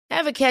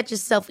Ever catch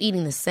yourself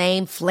eating the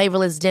same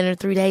flavorless dinner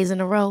 3 days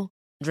in a row?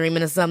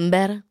 Dreaming of something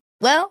better?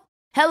 Well,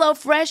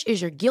 HelloFresh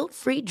is your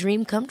guilt-free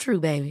dream come true,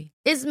 baby.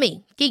 It's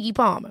me, Keke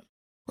Palmer.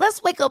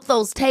 Let's wake up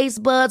those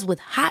taste buds with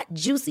hot,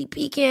 juicy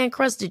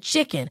pecan-crusted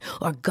chicken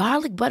or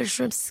garlic butter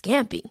shrimp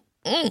scampi.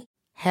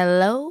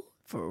 Hello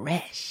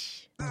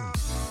Fresh.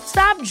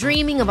 Stop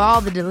dreaming of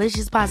all the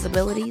delicious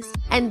possibilities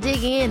and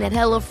dig in at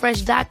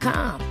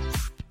HelloFresh.com.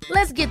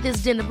 Let's get this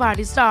dinner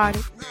party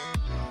started.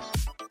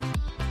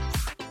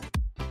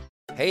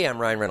 Hey, I'm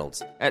Ryan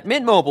Reynolds. At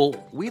Mint Mobile,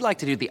 we like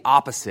to do the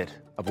opposite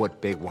of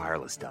what Big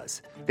Wireless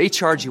does. They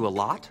charge you a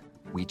lot,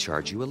 we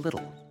charge you a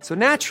little. So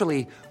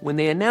naturally, when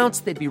they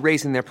announced they'd be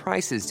raising their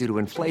prices due to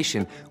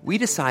inflation, we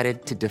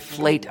decided to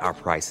deflate our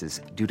prices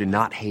due to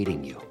not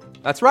hating you.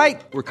 That's right.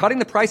 We're cutting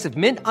the price of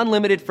Mint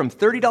Unlimited from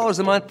 $30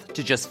 a month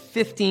to just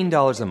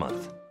 $15 a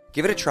month.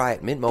 Give it a try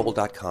at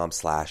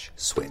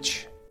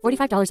mintmobile.com/switch.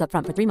 $45 up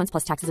front for 3 months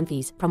plus taxes and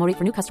fees. Promo rate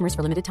for new customers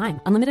for limited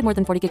time. Unlimited more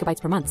than 40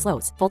 gigabytes per month.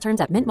 Slows full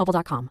terms at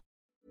mintmobile.com.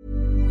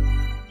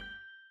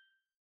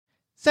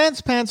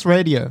 Sans Pants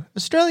Radio,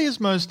 Australia's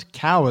most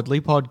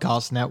cowardly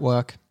podcast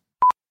network.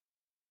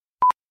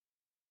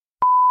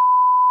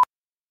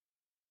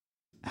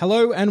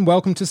 Hello and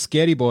welcome to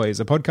Scaredy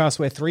Boys, a podcast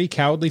where three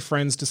cowardly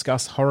friends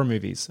discuss horror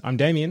movies. I'm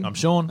Damien. I'm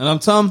Sean. And I'm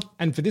Tom.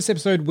 And for this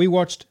episode, we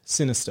watched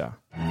Sinister.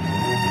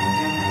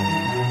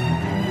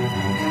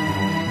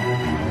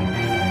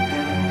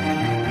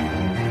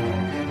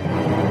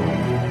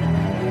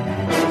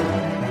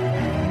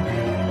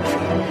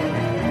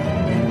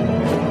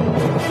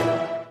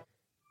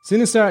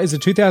 Sinister is a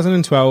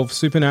 2012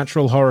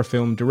 supernatural horror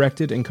film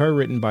directed and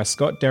co-written by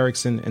Scott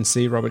Derrickson and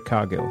C. Robert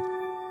Cargill.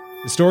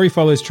 The story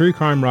follows true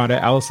crime writer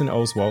Alison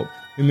Oswalt,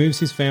 who moves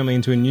his family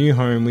into a new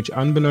home which,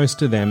 unbeknownst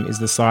to them, is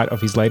the site of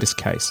his latest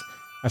case,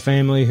 a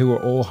family who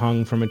were all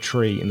hung from a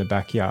tree in the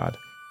backyard.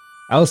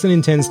 Alison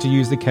intends to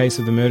use the case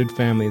of the murdered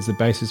family as the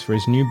basis for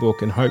his new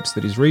book and hopes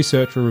that his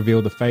research will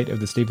reveal the fate of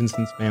the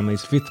Stevensons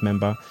family's fifth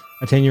member,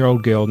 a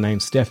 10-year-old girl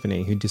named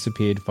Stephanie, who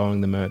disappeared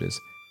following the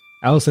murders.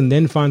 Alison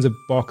then finds a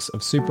box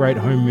of Super 8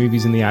 home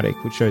movies in the attic,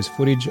 which shows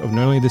footage of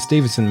not only the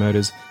Stevenson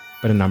murders,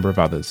 but a number of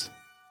others.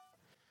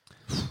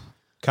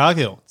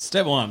 Cargill.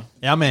 Step one.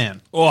 Our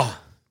man. Oh,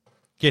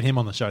 Get him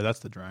on the show. That's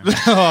the dream.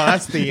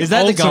 That's the is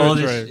that the goal of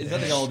ultimate this? dream. Is that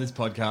the goal of this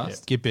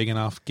podcast? Get big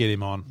enough, get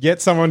him on. Get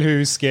someone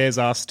who scares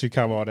us to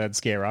come on and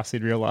scare us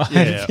in real life.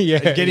 Yeah.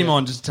 Get him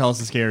on. Just tell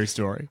us a scary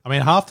story. I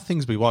mean, half the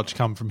things we watch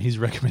come from his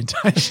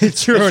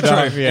recommendations. True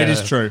enough, yeah. It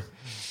is true.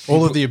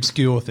 All of the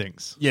obscure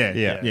things.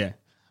 Yeah.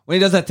 When he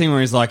does that thing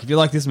where he's like, if you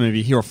like this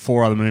movie, here are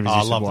 4 other movies Oh, you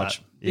I should love watch.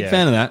 that. Big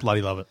fan of that.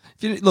 Bloody love it.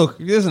 If you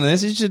listen to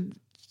this, you should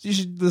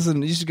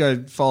listen. You should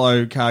go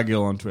follow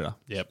Cargill on Twitter.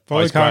 Yep.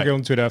 Follow He's Cargill great.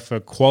 on Twitter for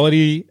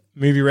quality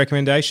movie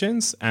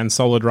recommendations and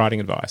solid writing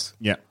advice.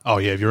 Yeah. Oh,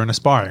 yeah, if you're an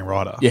aspiring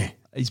writer. Yeah.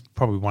 He's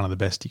probably one of the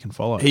best you can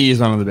follow. He is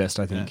one of the best,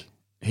 I think.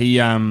 He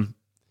because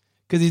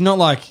he's not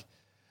like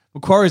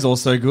Quarry's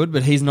also good,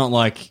 but he's not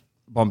like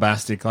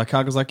bombastic. Like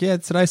Cargill's like, yeah,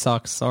 today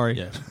sucks. Sorry.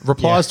 Yeah.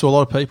 Replies to a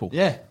lot of people.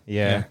 Yeah.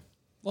 Yeah.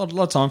 A lot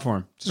of time for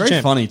him. It's Just very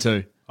champ. funny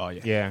too. Oh,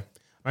 yeah. Yeah.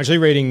 I'm actually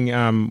reading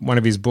one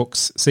of his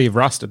books, Sea of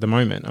Rust, at the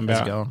moment. I'm How's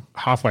it about going?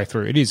 halfway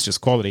through. It is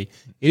just quality.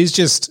 It is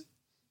just,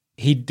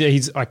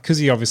 he's like, because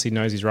he obviously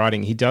knows his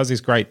writing, he does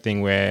this great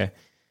thing where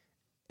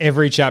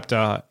every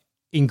chapter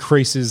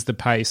increases the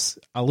pace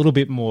a little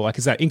bit more. Like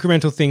it's that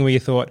incremental thing where you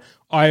thought,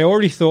 I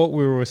already thought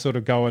we were sort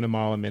of going a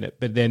mile a minute,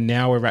 but then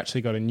now we've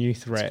actually got a new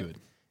threat.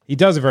 He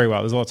does it very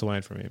well. There's a lot to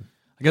learn from him.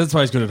 I guess that's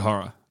why he's good at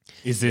horror.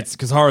 It's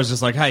because horror is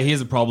just like, hey,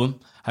 here's a problem.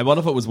 Hey, what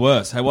if it was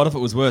worse? Hey, what if it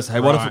was worse? Hey,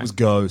 what if it was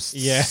ghosts?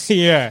 Yeah,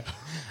 yeah.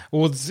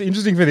 Well, it's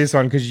interesting for this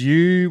one because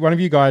one of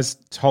you guys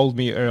told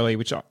me early,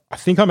 which I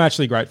think I'm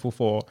actually grateful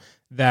for,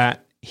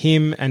 that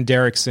him and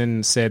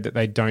Derrickson said that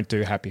they don't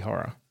do happy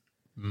horror.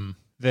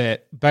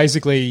 That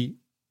basically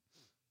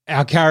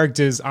our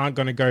characters aren't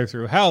going to go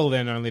through hell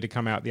then only to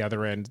come out the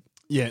other end.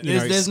 Yeah,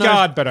 There's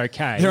scarred but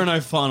okay. There are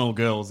no final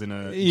girls in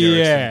a Derrickson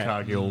Yeah.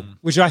 Cargill.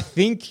 Which I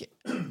think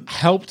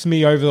helped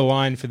me over the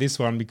line for this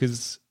one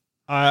because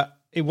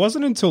it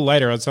wasn't until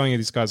later, I was telling you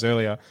this guys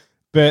earlier,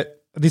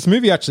 but this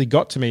movie actually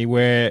got to me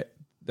where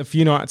a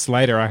few nights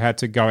later I had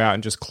to go out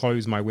and just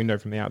close my window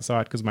from the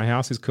outside because my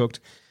house is cooked.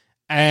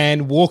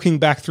 And walking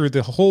back through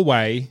the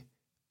hallway,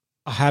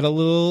 I had a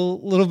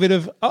little bit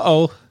of,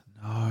 uh-oh.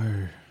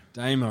 No.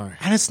 Damo.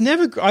 And it's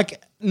never,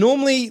 like,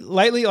 normally,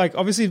 lately, like,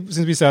 obviously,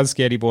 since we started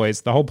Scaredy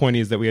Boys, the whole point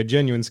is that we are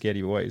genuine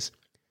Scaredy Boys.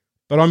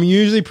 But I'm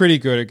usually pretty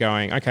good at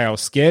going, okay, I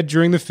was scared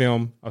during the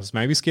film. I was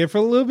maybe scared for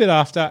a little bit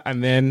after.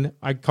 And then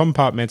I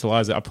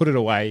compartmentalize it. I put it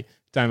away.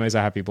 Damo's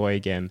a happy boy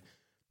again.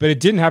 But it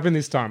didn't happen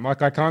this time.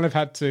 Like, I kind of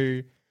had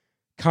to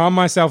calm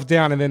myself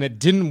down and then it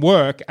didn't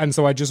work. And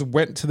so I just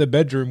went to the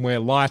bedroom where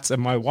lights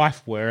and my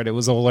wife were and it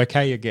was all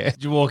okay again.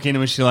 Did you walk in and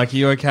was she like, are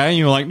you okay? And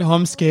you were like, no,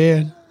 I'm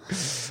scared.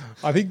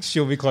 I think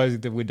she'll be closing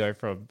the window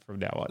from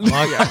now on.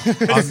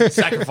 I'm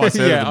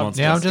sacrificing Yeah, the monsters.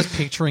 Now I'm just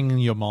picturing in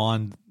your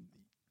mind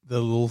the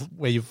little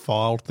where you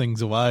filed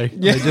things away.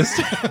 Yeah, they're just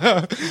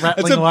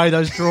rattling away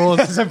those drawers.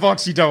 It's a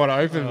box you don't want to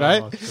open,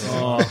 mate.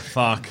 Oh,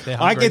 fuck.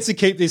 I get to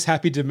keep this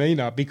happy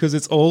demeanor because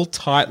it's all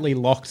tightly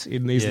locked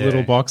in these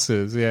little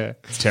boxes. Yeah.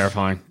 It's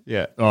terrifying.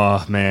 Yeah.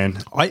 Oh, man.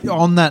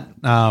 On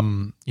that,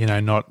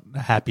 not a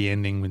happy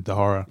ending with the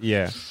horror.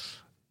 Yeah.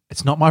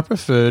 It's not my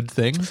preferred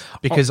thing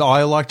because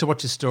I like to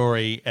watch a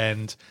story,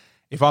 and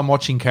if I'm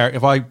watching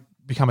if I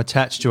become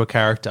attached to a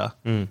character,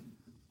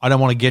 I don't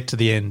want to get to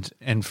the end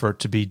and for it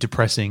to be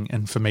depressing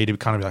and for me to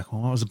kind of be like,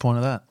 well, what was the point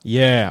of that?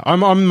 Yeah,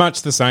 I'm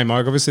much the same.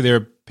 Like, obviously, there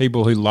are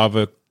people who love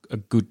a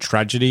good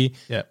tragedy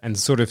and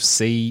sort of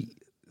see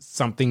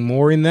something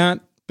more in that.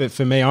 But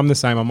for me, I'm the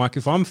same. I'm like,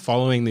 if I'm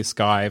following this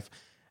guy,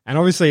 and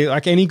obviously,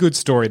 like any good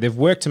story, they've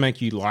worked to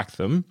make you like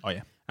them. Oh,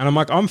 yeah. And I'm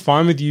like, I'm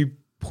fine with you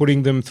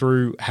putting them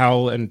through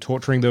hell and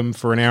torturing them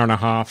for an hour and a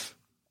half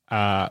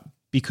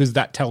because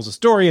that tells a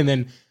story,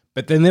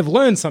 but then they've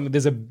learned something.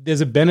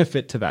 There's a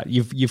benefit to that.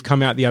 You've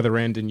come out the other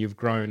end and you've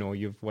grown or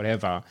you've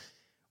whatever.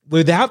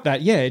 Without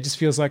that, it just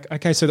feels like,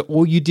 okay, so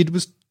all you did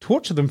was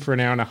torture them for an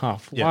hour and a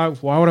half. Yeah.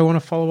 Why would I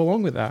want to follow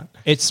along with that?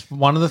 It's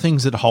one of the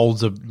things that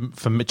holds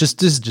for me. This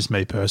is just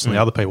me personally.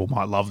 Other people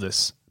might love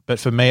this, but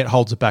for me, it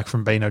holds it back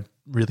from being a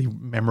really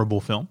memorable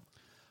film.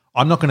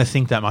 I'm not going to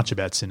think that much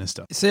about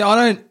Sinister. See,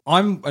 I don't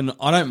mind.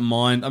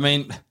 I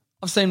mean,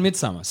 I've seen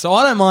Midsommar, so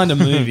I don't mind a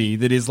movie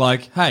that is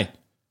like, hey,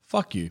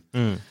 fuck you.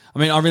 I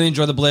mean, I really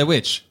enjoy The Blair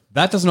Witch.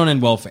 That does not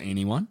end well for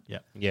anyone.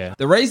 Yeah.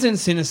 The reason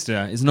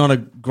Sinister is not a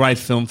great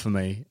film for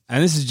me,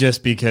 and this is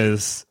just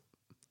because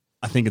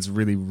I think it's a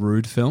really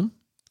rude film,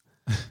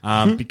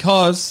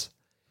 because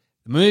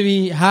the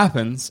movie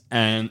happens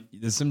and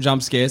there's some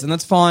jump scares, and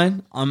that's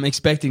fine. I'm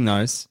expecting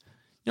those.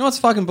 You know what's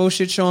fucking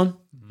bullshit, Sean?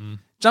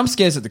 Jump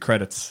scares at the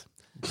credits.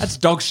 That's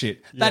dog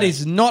shit. That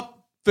is not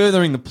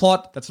furthering the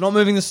plot. That's not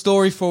moving the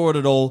story forward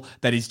at all.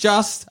 That is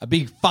just a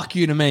big fuck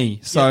you to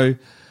me. So...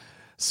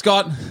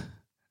 Scott,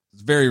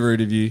 it's very rude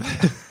of you.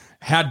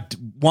 How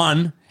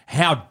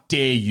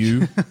dare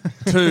you?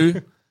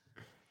 Two,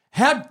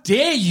 how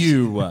dare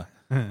you?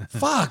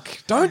 Fuck,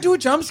 don't do a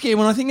jump scare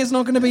when I think there's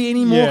not going to be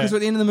any more because we're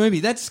at the end of the movie.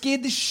 That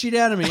scared the shit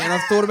out of me, and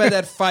I've thought about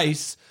that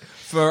face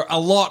for a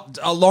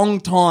long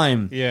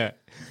time. Yeah.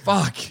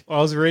 Fuck. Well,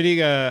 I was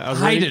reading. I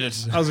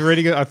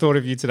thought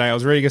of you today. I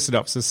was reading a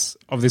synopsis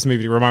of this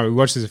movie to remind me. We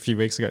watched this a few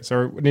weeks ago,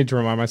 so I need to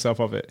remind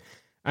myself of it.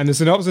 And the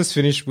synopsis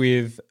finished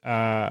with...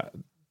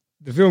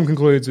 the film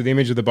concludes with the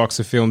image of the box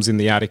of films in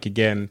the attic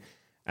again,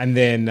 and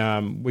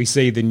then we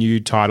see the new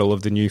title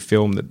of the new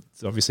film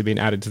that's obviously been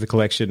added to the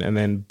collection, and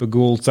then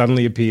Bagul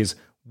suddenly appears,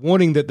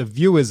 warning that the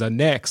viewers are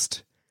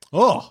next.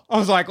 Oh, I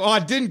was like, I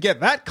didn't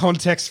get that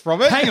context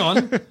from it. Hang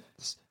on.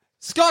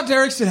 Scott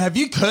Derrickson, have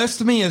you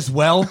cursed me as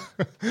well?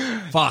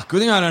 Fuck,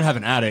 good thing I don't have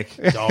an attic,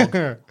 dog.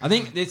 I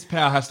think this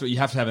power you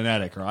have to have an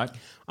attic, right?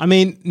 I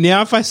mean,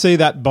 now if I see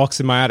that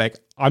box in my attic,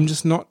 I'm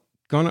just not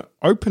gonna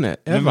open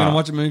it ever. I'm gonna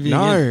watch a movie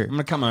No. again. I'm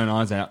gonna cut my own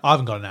eyes out. I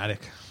haven't got an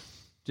attic. Do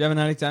you have an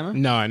attic, Damo?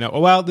 No.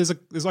 Well,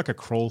 there's like a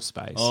crawl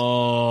space.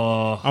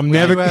 Oh, I'm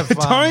never.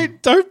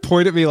 Don't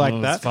point at me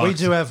like that. We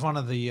do have one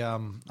of the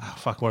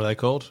what are they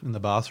called in the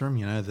bathroom?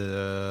 You know,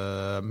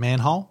 the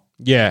manhole.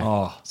 Yeah.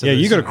 Oh, so yeah.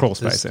 You got a there's- crawl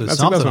space. there's That's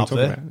something what I'm up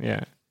talking there. about.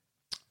 Yeah.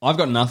 I've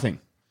got nothing.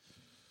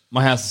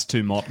 My house is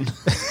too modern.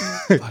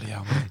 Bloody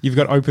hell, man. You've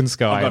got open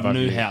sky. I've got a above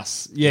new you.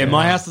 house. Yeah,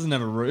 my house doesn't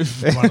have a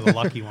roof. One of the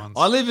lucky ones.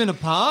 I live in a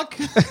park.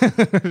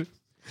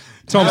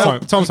 Tom's home.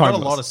 You've got a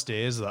homeless. lot of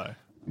stairs though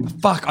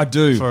Fuck, I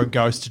do. for a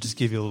ghost to just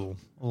give you a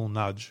little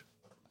nudge.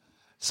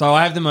 So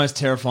I have the most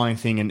terrifying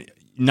thing, and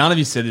none of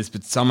you said this,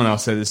 but someone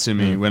else said this to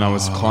me when I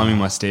was climbing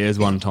my stairs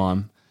one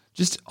time.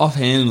 Just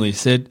offhandedly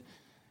said,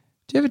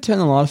 "Do you ever turn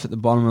the light off at the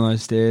bottom of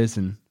those stairs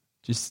and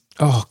just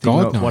think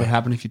about what would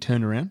happen if you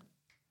turned around?"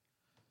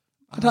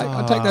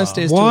 I take those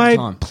stairs all the Why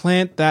time.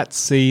 plant that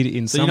seed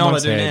in So you know what I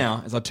someone's do head?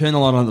 now is I turn the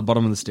light on at the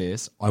bottom of the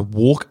stairs, I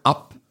walk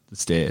up the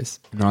stairs,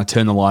 and then I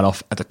turn the light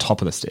off at the top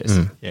of the stairs.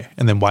 Yeah,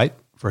 and then wait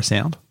for a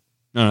sound.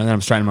 No, then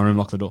I'm straight in my room,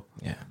 lock the door.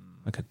 Yeah,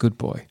 like a good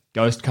boy.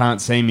 Ghost can't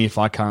see me if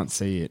I can't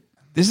see it.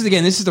 This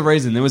is the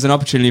reason. There was an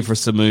opportunity for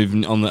us to move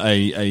on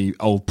a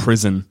old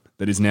prison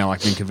that is now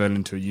like been converted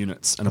into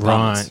units and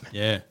apartments. Right.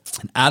 Yeah.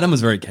 And Adam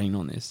was very keen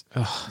on this.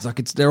 It's like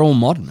they're all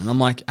modern, and I'm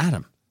like,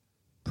 Adam,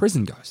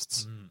 prison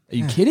ghosts? Are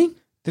you kidding?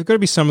 There've got to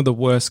be some of the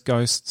worst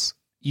ghosts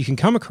you can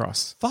come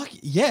across. Fuck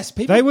yes,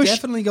 people They were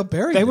definitely got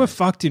buried. They there. were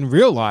fucked in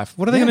real life.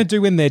 What are they Yeah. going to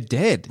do when they're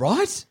dead?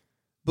 right.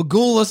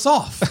 Bagul us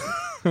off.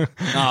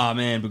 Ah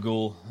man,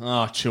 Bagul.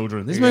 Oh,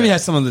 children. This movie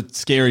has some of the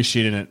scary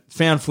shit in it.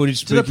 Found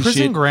footage, Do the spooky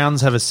prison shit.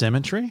 grounds have a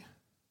cemetery?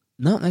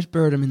 No, they just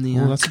buried him in the.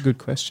 Well, that's a good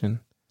question.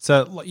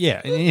 So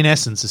yeah, in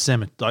essence, a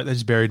cemetery. Like they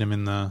just buried him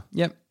in the.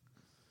 Yep.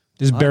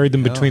 Just buried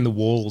them between the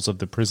walls of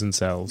the prison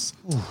cells.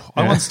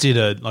 I once did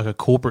a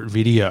corporate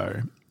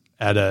video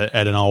at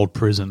an old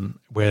prison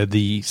where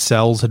the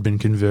cells had been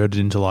converted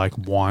into like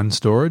wine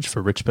storage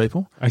for rich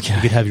people. Okay.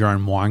 You could have your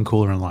own wine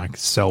cooler in like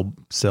cell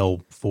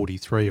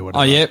 43 or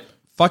whatever. Oh yeah.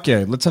 Fuck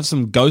yeah. Let's have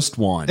some ghost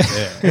wine.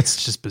 Yeah,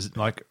 it's just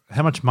like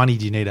how much money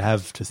do you need to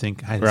have to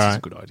think, hey, this is Right.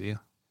 a good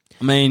idea?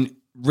 I mean,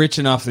 rich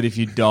enough that if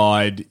you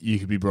died, you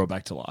could be brought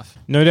back to life.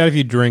 No doubt if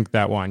you drink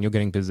that wine, you're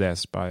getting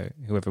possessed by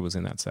whoever was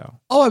in that cell.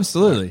 Oh,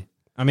 absolutely.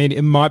 I mean,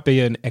 it might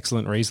be an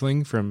excellent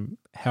Riesling from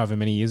however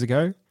many years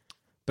ago,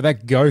 but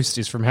that ghost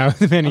is from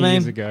however many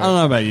years ago. I don't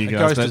know about you The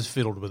guys, ghost but has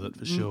fiddled with it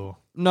for sure.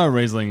 no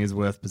Riesling is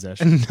worth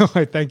possession. No,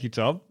 thank you,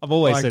 Tom. I've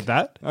always said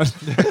that.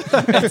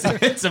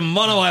 It's a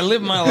motto I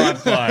live my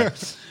life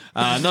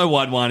by. No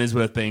white wine is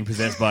worth being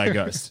possessed by a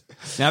ghost.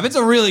 Now, if it's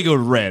a really good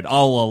red,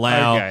 I'll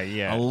allow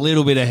a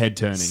little bit of head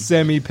turning.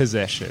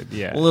 Semi-possession,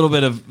 yeah. A little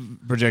bit of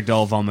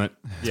projectile vomit,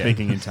 Yeah.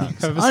 speaking in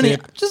tongues. Have a Only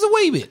sip. just a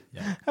wee bit.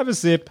 Have a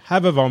sip,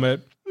 have a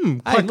vomit.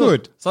 Quite Hey, look,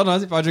 good.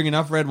 Sometimes if I drink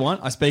enough red wine,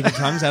 I speak in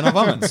tongues and I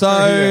vomit.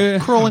 So,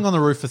 Crawling on the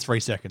roof for 3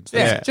 seconds.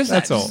 Yeah, just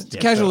that's that, all. just a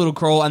casual little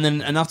crawl, and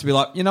then enough to be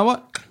like, you know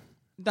what?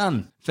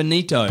 Done.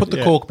 Finito. Put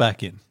the cork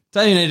back in.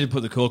 So you needed to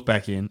put the cork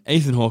back in.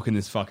 Ethan Hawke in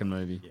this fucking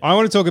movie. I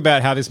want to talk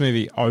about how this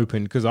movie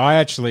opened because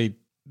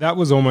that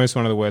was almost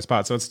one of the worst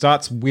parts. So it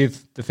starts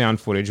with the found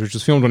footage, which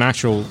was filmed on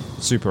actual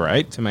Super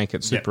 8 to make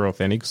it super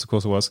authentic, because of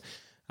course it was,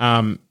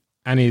 and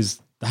is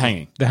The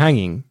hanging. the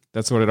hanging.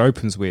 That's what it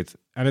opens with.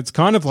 And it's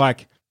kind of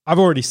like, I've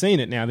already seen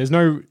it now.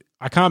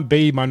 I can't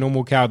be my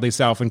normal cowardly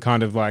self and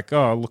kind of like,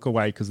 oh, look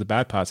away because the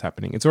bad part's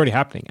happening. It's already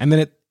happening. And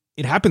then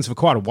it happens for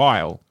quite a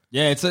while.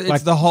 Yeah, it's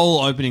the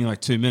whole opening,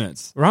 like 2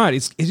 minutes. Right.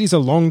 It is a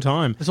long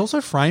time. It's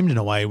also framed in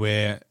a way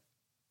where,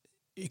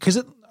 because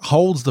it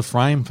holds the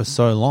frame for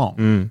so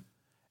long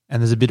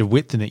and there's a bit of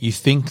width in it, you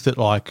think that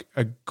like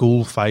a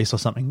ghoul face or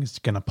something is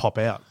going to pop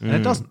out. And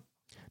it doesn't.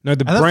 No,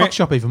 that fucks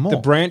you up even more. The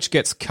branch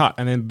gets cut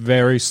and then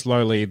very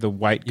slowly the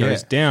weight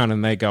goes down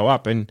and they go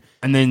up. And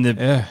then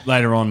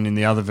later on in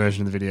the other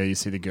version of the video, you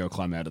see the girl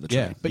climb out of the tree.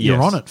 Yeah, but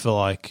you're on it for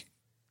like,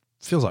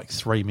 feels like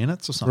 3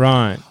 minutes or something.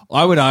 Right.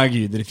 I would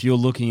argue that if you're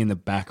looking in the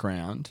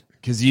background,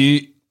 because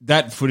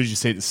that footage you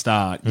see at the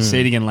start, you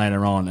see it again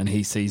later on, and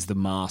he sees the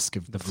mask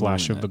of the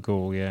Flash ghoul in of the it.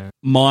 ghoul, yeah.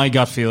 My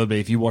gut feel would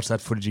be if you watch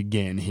that footage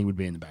again, he would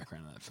be in the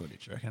background of that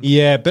footage. I reckon.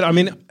 Yeah, but I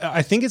mean,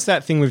 I think it's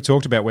that thing we've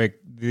talked about where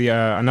the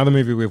another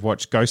movie we've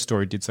watched, Ghost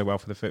Story, did so well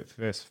for the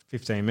first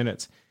 15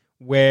 minutes,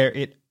 where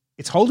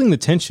it's holding the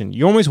tension.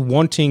 You're almost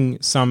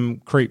wanting some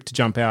creep to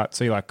jump out,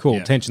 so you're like, cool,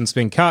 tension's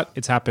been cut,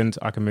 it's happened,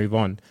 I can move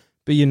on.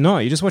 But you're not.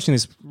 You're just watching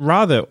this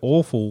rather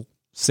awful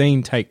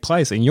scene take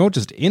place, and you're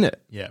just in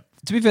it. Yeah.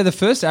 To be fair, the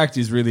first act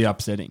is really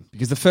upsetting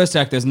because the first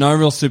act, there's no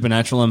real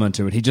supernatural element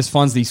to it. He just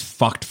finds these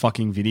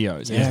fucking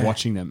videos and he's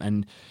watching them,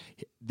 and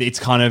it's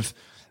kind of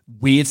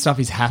weird stuff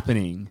is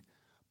happening,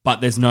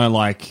 but there's no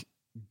like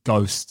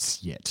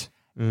ghosts yet.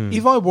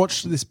 If I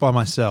watched this by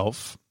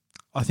myself,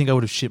 I think I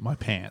would have shit my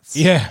pants.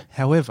 Yeah.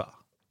 However,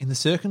 in the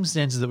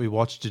circumstances that we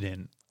watched it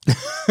in,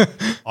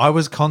 I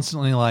was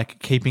constantly like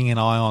keeping an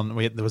eye on.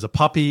 There was a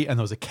puppy and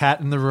there was a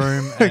cat in the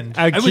room, and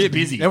I was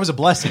busy. It was a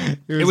blessing.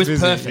 It was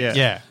busy, perfect.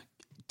 Yeah.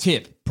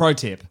 Pro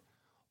tip.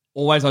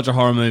 Always watch a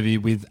horror movie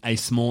with a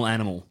small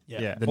animal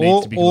that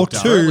needs to be or looked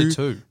after. Only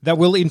two. that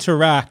will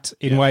interact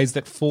in ways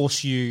that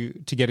force you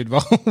to get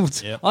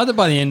involved. Yeah. I like that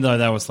by the end, though,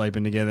 they were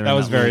sleeping together. That in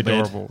was very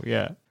little bed. adorable,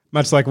 yeah.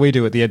 Much like we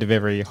do at the end of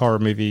every horror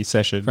movie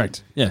session.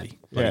 Correct. Yeah.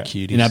 Yeah.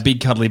 Cuties. In our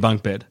big cuddly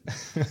bunk bed.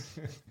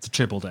 It's a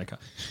triple decker.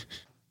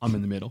 I'm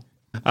in the middle.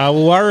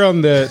 Well, while we're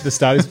on the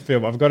start of this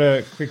film, I've got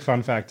a quick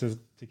fun fact to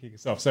kick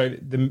us off. So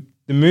the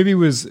movie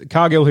was,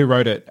 Cargill, who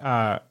wrote it,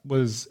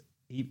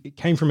 it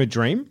came from a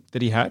dream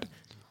that he had.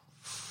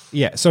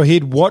 Yeah, so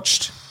he'd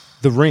watched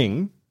The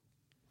Ring,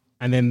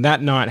 and then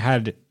that night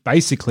had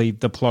basically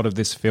the plot of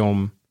this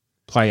film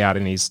play out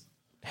in his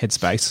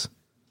headspace,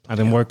 and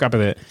then woke up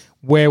with it.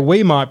 Where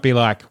we might be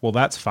like, well,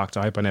 that's fucked.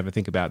 I hope I never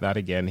think about that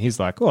again. He's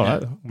like, oh, I'm I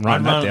writing that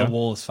ran down. the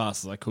wall as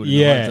fast as I could. Yeah.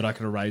 In the hope that I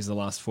could erase the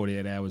last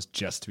 48 hours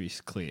just to be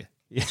clear.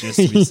 Just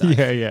to be safe.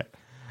 yeah.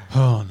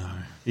 Oh no.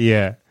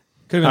 Yeah.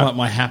 Could have been like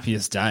my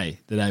happiest day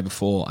the day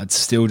before. I'd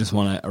still just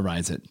want to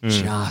erase it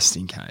just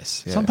in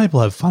case. Some people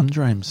have fun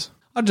dreams.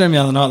 I dreamed the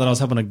other night that I was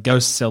helping a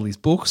ghost sell his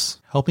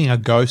books. Helping a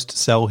ghost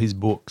sell his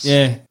books.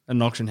 Yeah, at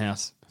an auction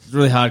house. It was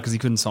really hard because he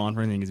couldn't sign for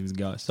anything because he was a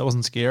ghost. That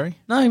wasn't scary.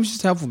 No, he was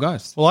just a helpful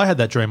ghost. Well, I had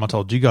that dream I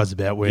told you guys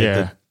about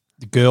where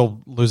the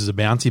girl loses a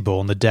bouncy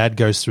ball and the dad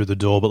goes through the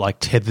door but like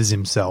tethers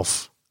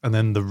himself, and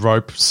then the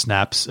rope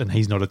snaps and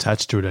he's not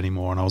attached to it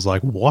anymore. And I was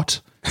like,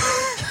 what?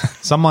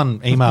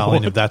 Someone email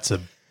in if that's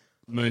a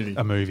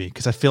movie,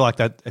 because I feel like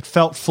that it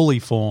felt fully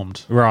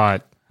formed.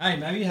 Right. Hey,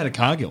 maybe you had a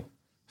Cargill.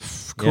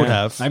 Could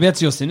have. Maybe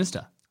that's your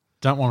Sinister.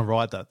 Don't want to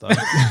write that though.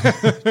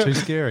 Too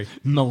scary.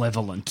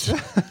 Malevolent.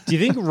 Do you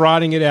think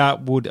writing it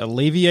out would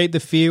alleviate the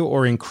fear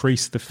or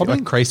increase the fear? Probably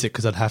increase it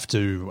because I'd have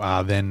to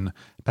then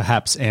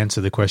perhaps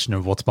answer the question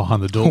of what's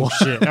behind the door.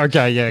 Shit.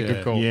 Okay, yeah,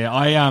 good call.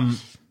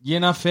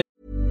 Yeah, fair.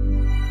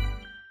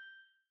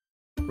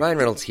 Ryan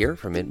Reynolds here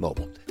from Mint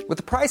Mobile. With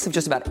the price of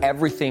just about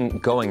everything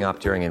going up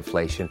during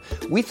inflation,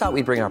 we thought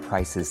we'd bring our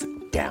prices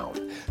down.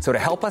 So to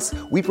help us,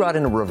 we brought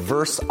in a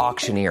reverse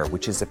auctioneer,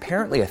 which is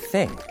apparently a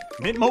thing.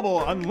 Mint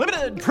Mobile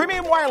Unlimited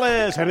Premium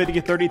Wireless. How to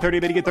get 30,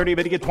 30, bit to get 30,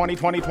 bit to get 20,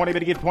 20, 20, bit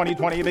to get 20,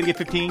 20, bit to get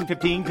 15,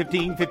 15,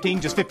 15,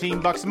 15, just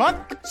 $15 a month?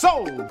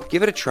 Sold!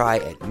 Give it a try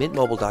at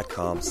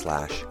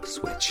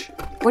mintmobile.com/switch.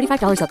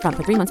 $45 up front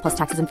for 3 months plus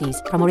taxes and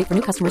fees. Promo rate for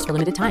new customers for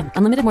limited time.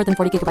 Unlimited more than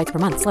 40 gigabytes per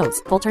month. Slows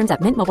full terms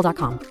at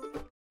mintmobile.com.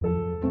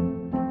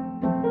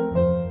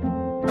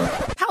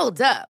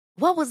 Hold up.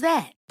 What was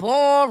that?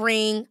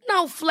 Boring.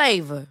 No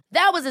flavor.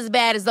 That was as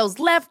bad as those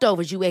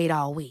leftovers you ate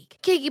all week.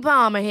 Keke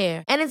Palmer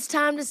here, and it's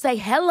time to say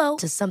hello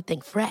to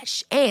something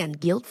fresh and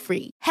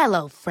guilt-free.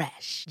 Hello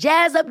Fresh.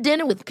 Jazz up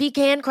dinner with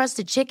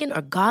pecan-crusted chicken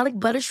or garlic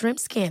butter shrimp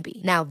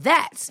scampi. Now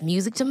that's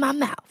music to my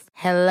mouth.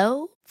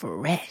 Hello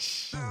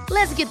Fresh.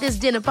 Let's get this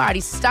dinner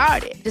party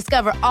started.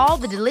 Discover all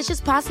the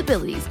delicious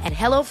possibilities at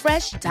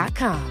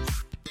hellofresh.com.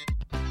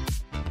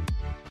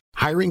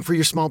 Hiring for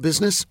your small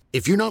business?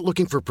 If you're not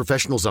looking for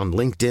professionals on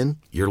LinkedIn,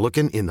 you're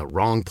looking in the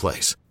wrong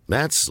place.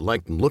 That's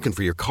like looking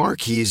for your car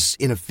keys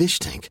in a fish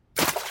tank.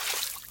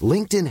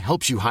 LinkedIn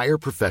helps you hire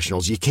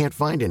professionals you can't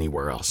find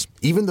anywhere else,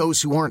 even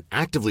those who aren't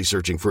actively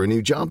searching for a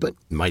new job but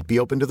might be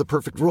open to the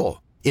perfect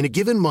role. In a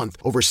given month,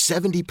 over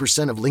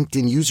 70% of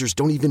LinkedIn users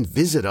don't even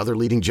visit other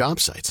leading job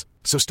sites.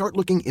 So start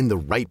looking in the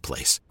right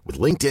place. With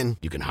LinkedIn,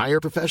 you can hire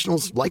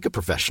professionals like a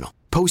professional.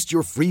 Post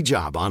your free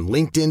job on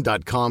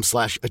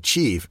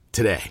linkedin.com/achieve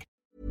today.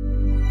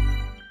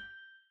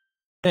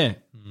 Yeah.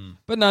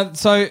 But no,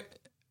 so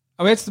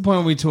are we at the point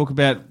where we talk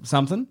about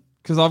something?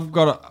 Because I've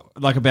got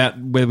about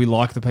whether we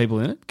like the people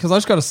in it. Because I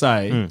just got to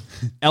say,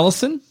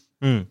 Ellison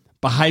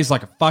behaves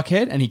like a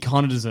fuckhead and he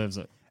kind of deserves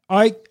it.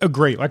 I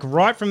agree. Like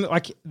right from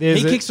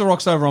he kicks the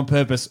rocks over on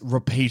purpose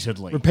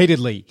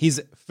repeatedly. He's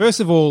first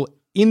of all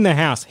in the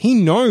house. He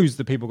knows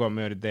the people got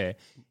murdered there.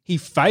 He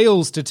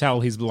fails to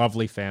tell his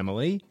lovely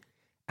family,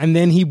 and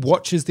then he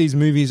watches these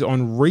movies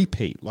on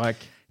repeat. Like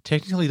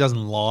Technically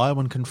doesn't lie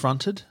when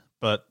confronted,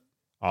 but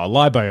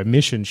lie by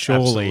omission,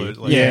 surely.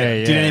 Absolutely. Yeah.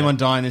 Did anyone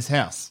die in this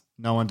house?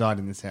 No one died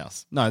in this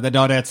house. No, they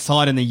died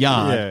outside in the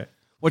yard. Yeah.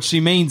 What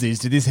she means is,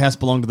 did this house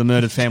belong to the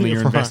murdered family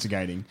you're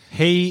investigating?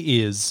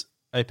 he is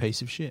a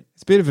piece of shit.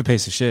 It's a bit of a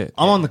piece of shit.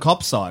 I'm on the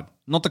cop's side.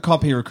 Not the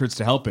cop he recruits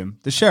to help him.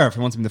 The sheriff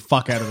who wants him the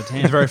fuck out of the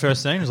town. The very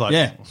first scene was like,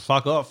 Yeah.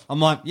 fuck off. I'm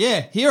like,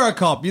 yeah, hero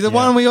cop. You're the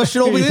one we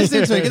should all be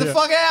listening to. Get the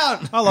fuck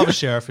out. I love a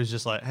sheriff who's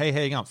just like, hey,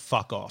 hang up,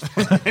 fuck off.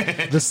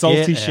 The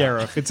salty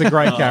sheriff. It's a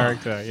great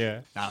character,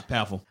 yeah.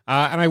 Powerful.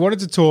 And I wanted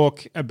to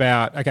talk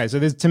about, okay, so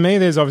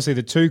there's obviously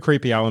the two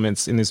creepy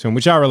elements in this film,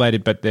 which are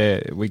related, but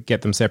we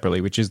get them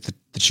separately, which is the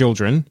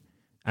children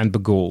and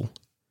Bagul.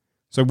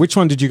 So which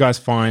one did you guys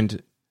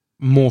find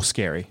more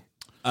scary?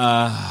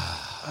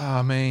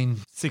 I mean,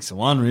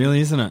 6-1, really,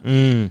 isn't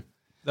it?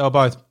 they were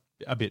both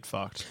a bit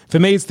fucked. For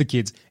me, it's the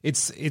kids.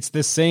 It's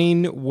the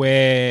scene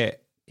where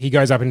he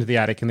goes up into the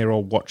attic and they're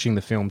all watching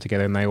the film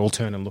together and they all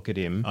turn and look at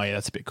him. Oh, yeah,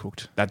 that's a bit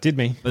cooked. That did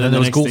me. But then there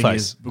was next Ghoul thing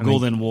face. is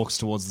Bagul then walks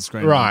towards the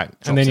screen. Right.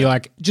 And then you're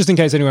like, just in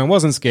case anyone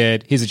wasn't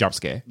scared, here's a jump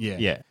scare.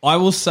 Yeah. I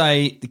will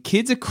say the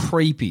kids are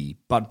creepy,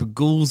 but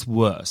Bagul's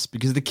worse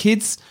because the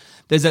kids,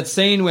 there's that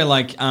scene where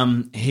like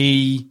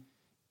he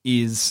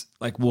is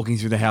like walking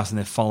through the house and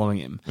they're following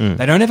him.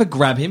 They don't ever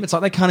grab him. It's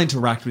like they can't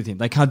interact with him.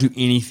 They can't do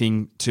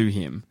anything to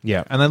him.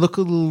 Yeah. And they look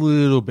a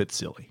little bit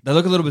silly. They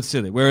look a little bit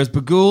silly. Whereas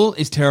Bagul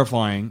is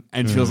terrifying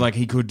and feels like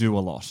he could do a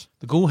lot.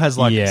 The ghoul has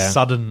like Yeah.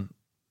 sudden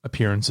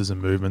appearances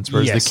and movements,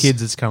 whereas Yes. the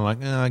kids, it's kind of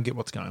like, I get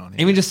what's going on here.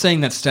 Even just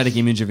seeing that static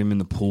image of him in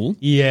the pool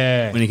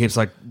Yeah. when he keeps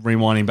like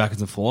rewinding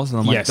backwards and forwards, and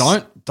I'm like,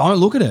 Yes. don't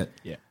look at it.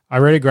 Yeah. I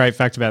read a great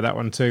fact about that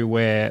one too,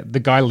 where the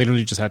guy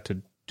literally just had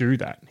to do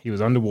that. He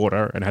was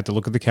underwater and had to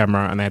look at the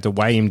camera and they had to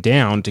weigh him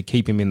down to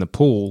keep him in the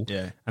pool.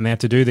 Yeah. And they had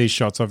to do these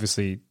shots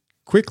obviously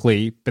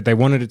quickly, but they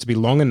wanted it to be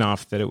long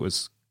enough that it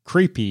was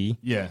creepy.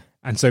 Yeah.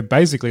 And so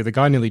basically the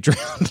guy nearly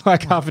drowned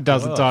like half a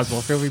dozen times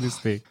while filming this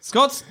thing.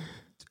 Scott's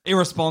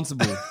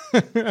irresponsible.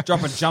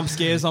 Dropping jump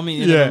scares on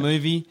me in Yeah. a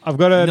movie. I've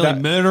got nearly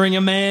murdering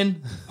a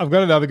man. I've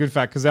got another good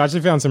fact because I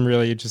actually found some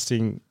really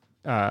interesting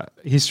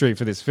history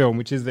for this film,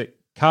 which is that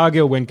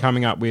Cargill, when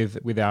coming up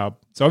with our...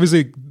 So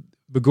obviously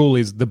Bagul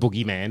is the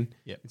boogeyman.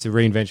 Yep. It's a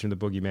reinvention of the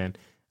boogeyman.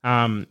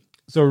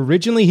 So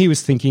originally he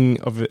was thinking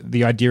of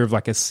the idea of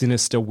like a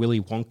sinister Willy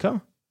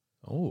Wonka,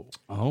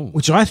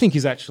 which I think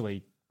is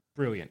actually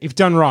brilliant. If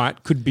done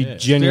right, could be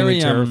genuinely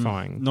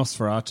terrifying.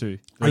 Nosferatu.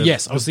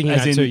 Yes, I was thinking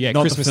As that in, too. Yeah,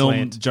 not Christmas the film,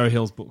 Land. Joe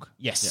Hill's book.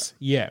 Yes,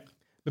 yeah.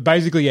 But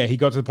basically, yeah, he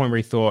got to the point where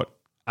he thought,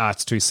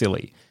 it's too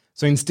silly.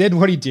 So instead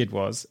what he did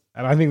was,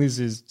 and I think this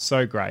is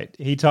so great,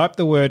 he typed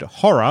the word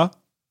horror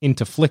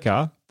into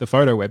Flickr, the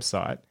photo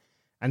website,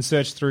 and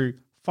searched through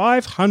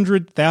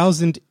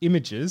 500,000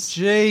 images.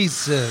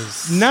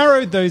 Jesus.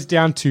 Narrowed those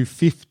down to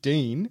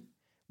 15,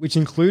 which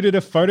included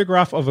a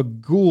photograph of a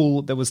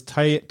ghoul that was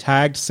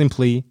tagged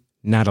simply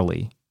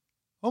Natalie.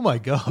 Oh my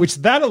God. Which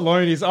that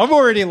alone is, I'm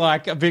already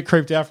like a bit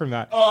creeped out from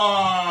that.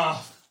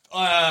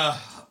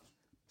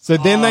 So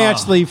then they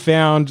actually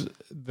found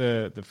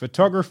the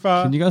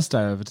photographer. Can you guys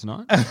stay over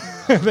tonight?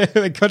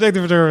 They contacted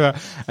the photographer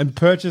and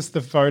purchased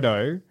the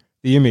photo,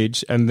 the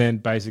image, and then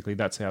basically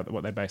that's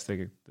what they based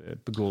the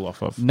ghoul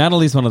off of.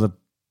 Natalie's one of the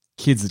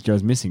kids that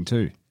goes missing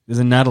too. There's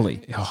a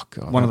Natalie. Oh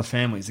God, one of the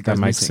families that goes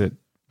that makes missing.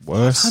 it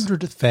worse.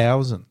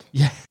 100,000.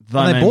 Yeah,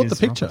 And they bought the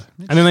picture.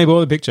 and then they bought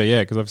the picture.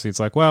 Yeah, because obviously it's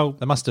like, well,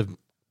 They must have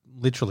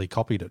literally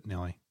copied it,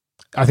 Nelly.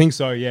 I think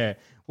so. Yeah.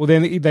 Well,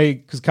 then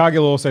because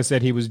Cargill also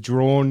said he was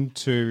drawn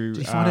to.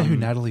 Did you find out who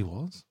Natalie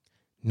was?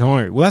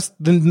 No. Well, that's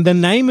the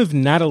name of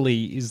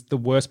Natalie is the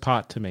worst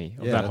part to me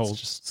of that whole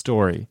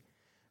story.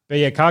 But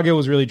yeah, Cargill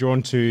was really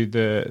drawn to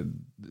the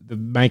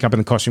makeup and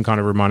the costume kind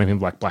of reminded him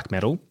of like black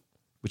metal,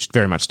 which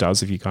very much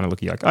does if you kind of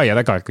look at like, oh yeah,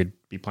 that guy could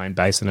be playing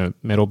bass in a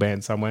metal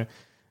band somewhere.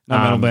 No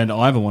metal band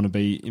I ever want to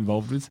be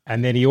involved with.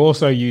 And then he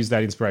also used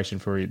that inspiration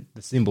for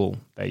the symbol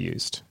they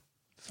used.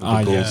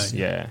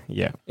 Yeah.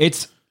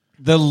 It's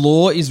the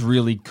lore is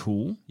really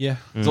cool. Yeah.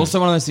 It's also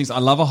one of those things. I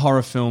love a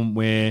horror film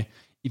where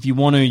if you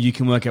want to, you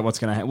can work out what's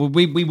going to happen. Well,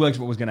 we worked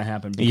what was going to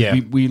happen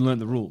because we learned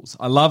the rules.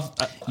 I love.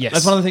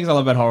 That's one of the things I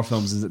love about horror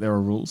films is that there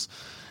are rules,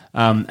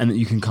 and that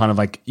you can kind of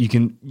like you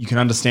can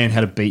understand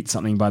how to beat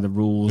something by the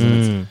rules.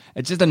 And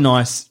it's just a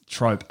nice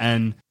trope,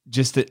 and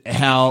just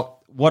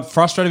what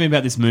frustrated me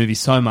about this movie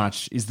so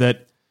much is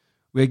that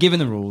we're given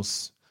the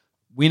rules.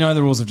 We know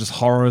the rules of just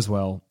horror as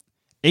well.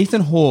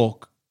 Ethan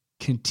Hawke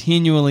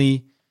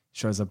continually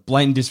shows a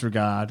blatant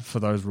disregard for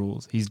those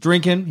rules. He's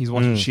drinking. He's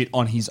watching shit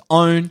on his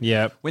own.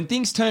 Yep. When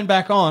things turn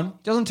back on,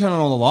 he doesn't turn on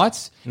all the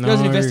lights. He goes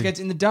and investigates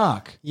in the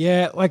dark.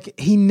 Yeah, like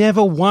he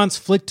never once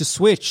flicked a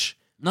switch.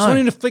 No. He's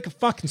wanting to flick a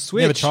fucking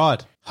switch. Never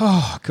tried.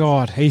 Oh,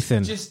 God,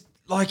 Ethan. Just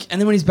like, and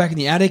then when he's back in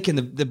the attic and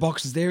the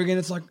box is there again,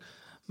 it's like,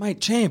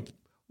 mate, champ,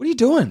 what are you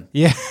doing?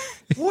 Yeah.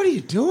 What are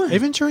you doing?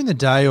 Even during the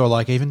day or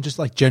like even just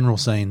like general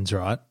scenes,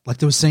 right? Like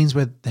there were scenes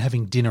where they're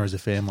having dinner as a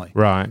family.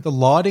 Right. The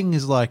lighting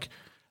is like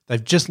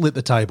they've just lit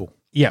the table.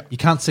 Yeah. You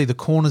can't see the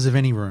corners of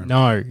any room.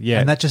 No, yeah.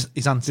 And that just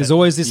is unsettling. There's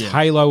always this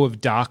halo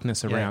of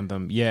darkness around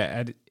them.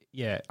 Yeah.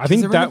 I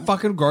think they're in a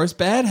fucking gross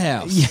bad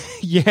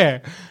house. Yeah.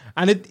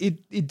 And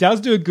it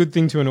does do a good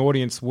thing to an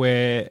audience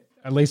where,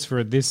 at least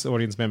for this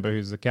audience member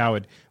who's a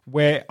coward,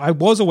 where I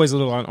was always a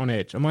little on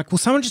edge. I'm like, well,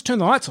 someone just turn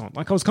the lights on.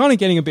 Like I was kind of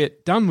getting a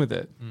bit done with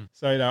it.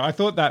 So no, I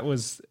thought that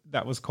was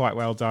quite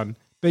well done.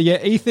 But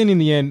yeah, Ethan in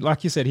the end,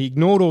 like you said, he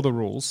ignored all the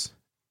rules.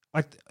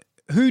 Like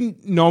who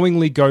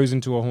knowingly goes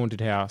into a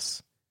haunted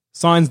house,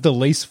 signs the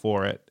lease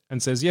for it,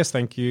 and says, yes,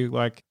 thank you.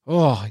 Like,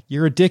 oh,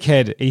 you're a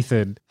dickhead,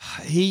 Ethan.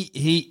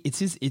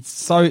 It's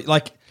so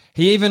like,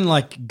 he even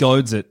like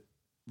goads it.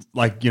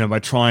 Like, by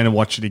trying to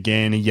watch it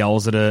again, he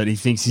yells at it. He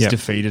thinks he's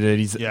defeated it.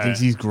 He thinks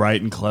he's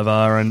great and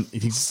clever, and he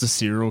thinks it's a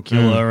serial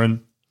killer.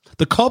 And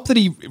the cop that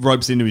he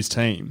ropes into his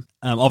team,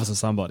 Officer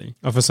somebody.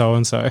 Officer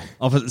so-and-so.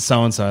 Officer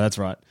so-and-so, that's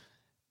right.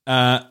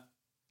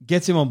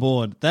 Gets him on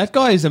board. That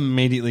guy is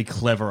immediately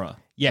cleverer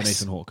than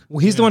Ethan Hawke. Well,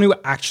 he's the one who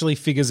actually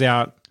figures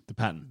out the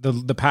pattern.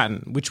 The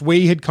pattern, which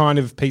we had kind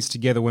of pieced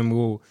together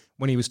when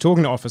he was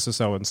talking to Officer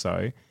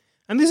so-and-so.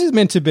 And this is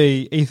meant to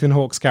be Ethan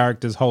Hawke's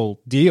character's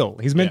whole deal.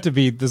 He's meant to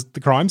be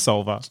the crime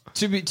solver.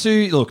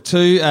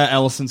 To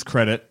Allison's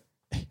credit,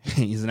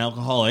 he's an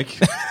alcoholic.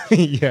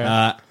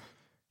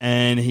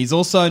 And he's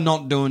also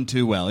not doing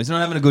too well. He's not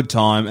having a good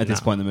time at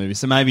this point in the movie.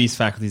 So maybe his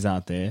faculties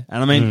aren't there.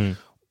 And I mean,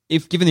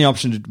 if given the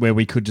option where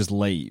we could just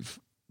leave,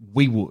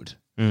 we would.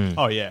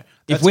 Oh yeah.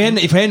 If we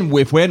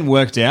hadn't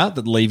worked out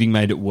that leaving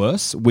made it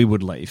worse, we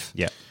would leave.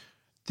 Yeah.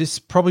 This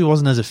probably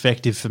wasn't as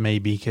effective for me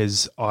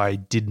because I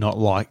did not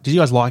like. Did you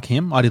guys like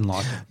him? I didn't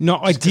like him. No,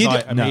 I did.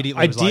 I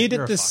immediately was like,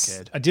 "You're a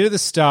fuckhead." I did at the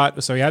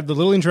start. So he had the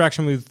little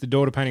interaction with the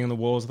daughter painting on the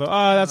walls. I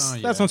thought,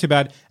 that's not too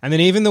bad. And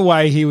then even the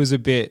way he was a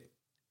bit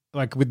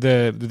like with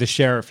the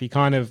sheriff, he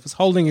kind of was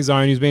holding his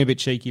own. He was being a bit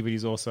cheeky, but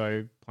he's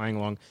also playing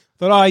along.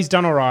 I thought, he's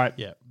done all right.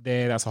 Yeah,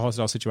 that's a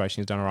hostile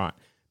situation. He's done all right.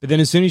 But then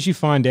as soon as you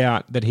find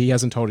out that he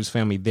hasn't told his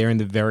family, they're in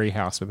the very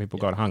house where people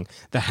got hung.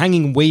 The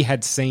hanging we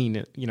had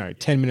seen,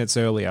 10 minutes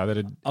earlier. I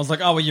was like,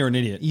 oh, well, you're an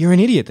idiot. You're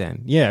an idiot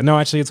then. Yeah, no,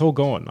 actually, it's all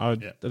gone. I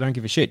don't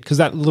give a shit because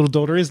that little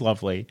daughter is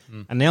lovely.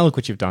 And now look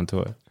what you've done to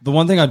her. The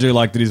one thing I do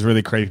like that is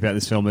really creepy about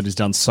this film that is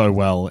done so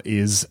well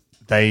is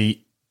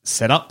they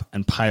set up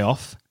and pay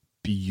off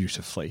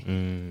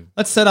beautifully.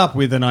 Let's set up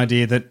with an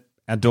idea that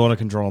our daughter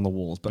can draw on the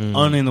walls, but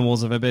only in the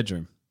walls of her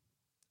bedroom.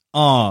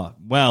 Oh,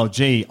 well,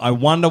 gee, I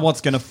wonder what's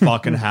going to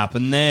fucking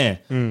happen there.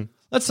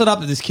 Let's set up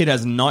that this kid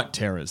has night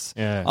terrors.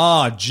 Yeah.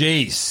 Oh,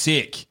 gee,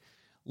 sick.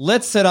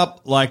 Let's set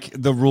up, like,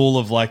 the rule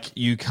of, like,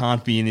 you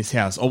can't be in this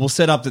house. Or we'll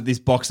set up that this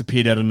box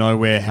appeared out of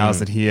nowhere, house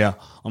it here,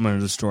 I'm going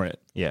to destroy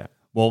it. Yeah.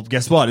 Well,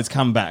 guess what? It's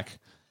come back.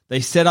 He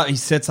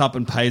sets up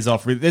and pays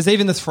off. There's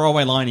even this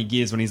throwaway line he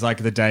gives when he's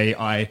like, the day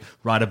I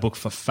write a book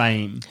for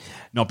fame,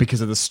 not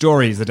because of the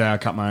stories, the day I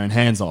cut my own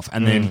hands off.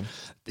 And then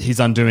his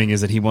undoing is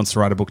that he wants to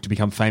write a book to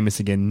become famous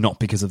again, not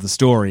because of the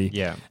story.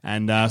 Yeah.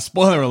 And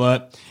spoiler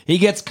alert, he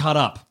gets cut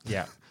up.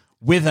 Yeah.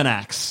 With an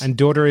axe. And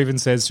daughter even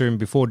says to him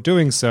before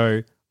doing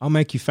so, I'll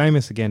make you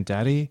famous again,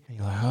 Daddy. And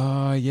you're like,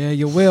 oh, yeah,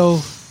 you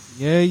will.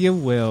 Yeah, you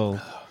will.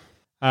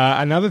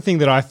 Another thing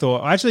that I thought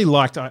I actually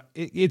liked,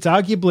 it's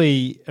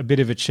arguably a bit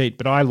of a cheat,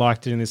 but I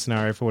liked it in this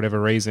scenario for whatever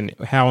reason,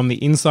 how on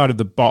the inside of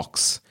the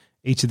box,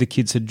 each of the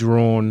kids had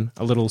drawn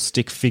a little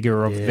stick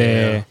figure of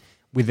their,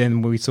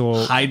 we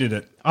saw... Hated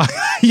it.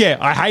 Yeah,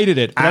 I hated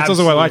it. That's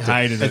also why I liked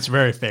it. It's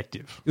very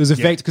effective. It was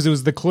effective because it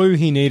was the clue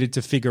he needed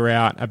to figure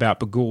out about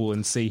Bagul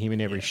and see him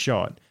in every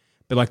shot.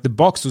 But like the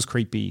box was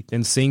creepy,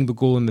 then seeing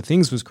Bagul and the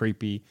things was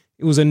creepy.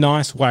 it was a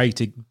nice way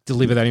to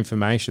deliver that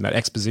information, that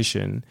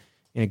exposition,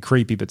 in a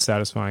creepy but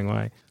satisfying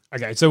way.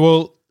 Okay,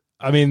 so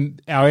our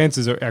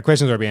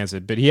questions are already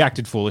answered, but he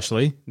acted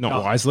foolishly,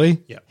 not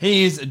wisely. Yeah.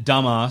 He is a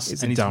dumbass,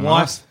 He's and a his dumbass.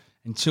 wife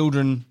and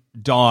children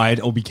died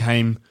or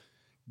became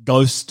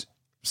ghost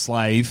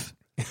slave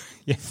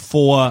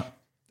for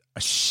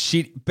a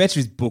shit. Bet you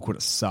his book would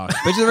have sucked.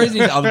 Bet you the reason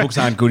his other books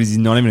aren't good is he's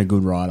not even a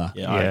good writer.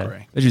 Yeah, I agree.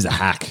 Bet you he's a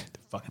hack.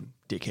 Fucking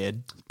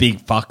dickhead.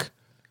 Big fuck.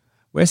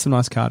 Wear some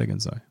nice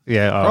cardigans though.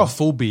 Yeah. Grow a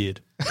full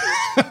beard.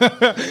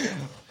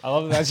 I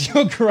love that. That's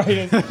your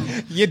greatest.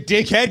 You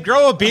dickhead,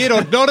 grow a beard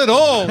or not at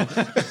all.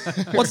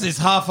 What's this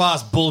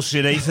half-ass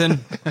bullshit, Ethan?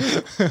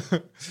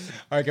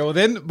 Okay, well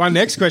then my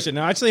next question.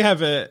 Now I actually have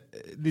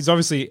there's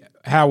obviously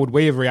how would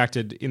we have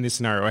reacted in this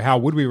scenario, or how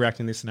would we react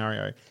in this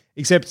scenario?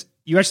 Except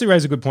you actually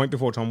raised a good point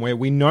before, Tom, where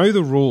we know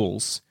the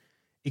rules,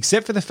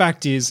 except for the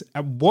fact is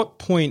at what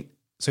point,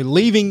 so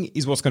leaving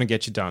is what's going to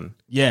get you done.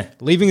 Yeah.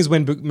 Leaving is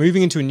when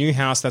moving into a new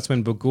house, that's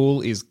when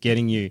Bagul is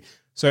getting you.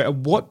 So at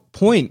what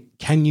point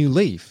can you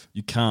leave?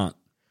 You can't.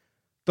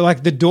 But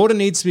like the daughter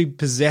needs to be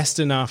possessed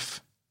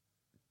enough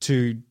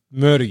to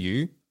murder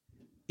you.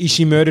 Is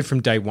she murdered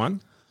from day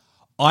one?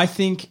 I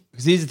think,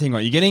 because here's the thing, right?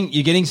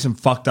 You're getting some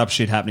fucked up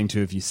shit happening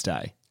too if you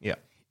stay. Yeah.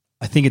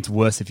 I think it's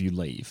worse if you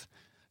leave.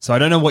 So I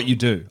don't know what you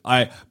do.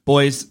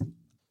 Boys,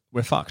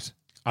 we're fucked.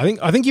 I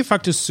think you're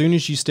fucked as soon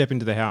as you step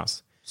into the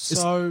house.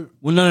 So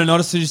Well, no, not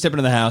as soon as you step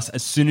into the house.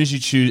 As soon as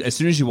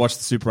you watch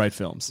the Super 8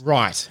 films.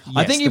 Right.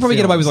 I think you probably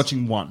get away with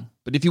watching one.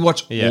 But if you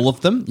watch all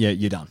of them, yeah,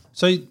 you're done.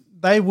 So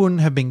they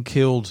wouldn't have been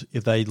killed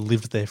if they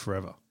lived there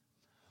forever.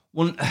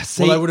 Well,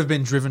 see, Well, they would have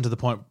been driven to the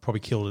point probably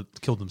killed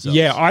themselves.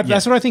 Yeah,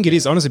 that's what I think it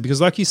is, honestly, because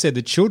like you said,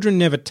 the children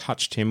never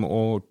touched him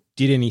or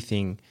did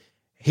anything.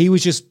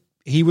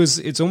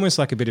 It's almost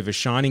like a bit of a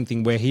Shining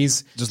thing where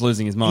he's just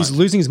losing his mind. He's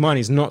losing his mind.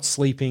 He's not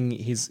sleeping.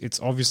 It's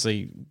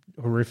obviously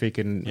horrific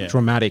and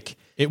dramatic.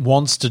 It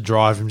wants to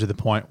drive him to the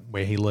point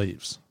where he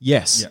leaves.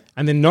 Yes. Yeah.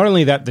 And then not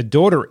only that, the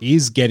daughter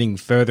is getting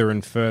further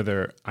and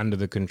further under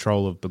the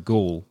control of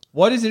Bagul.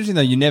 What is interesting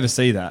though, you never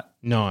see that.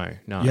 No.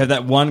 You have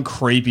that one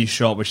creepy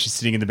shot where she's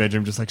sitting in the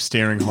bedroom just like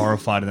staring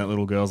horrified and that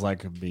little girl's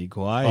like, be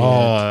quiet.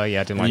 Oh,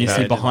 yeah, I didn't like and that.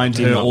 you see behind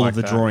Did her not all like of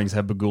the that. drawings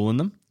have Bagul in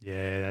them.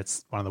 Yeah,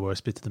 that's one of the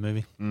worst bits of the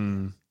movie.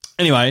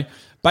 Anyway,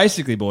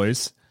 basically,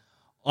 boys,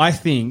 I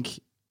think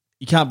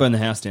you can't burn the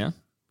house down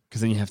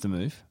because then you have to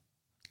move.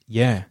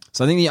 Yeah.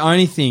 So I think the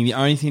only way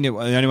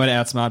to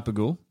outsmart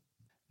Bagul,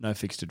 no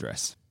fixed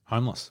address.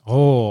 Homeless.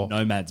 Oh.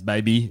 Nomads,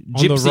 baby.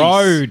 On the Gypsies.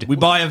 road. We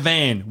buy a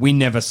van. We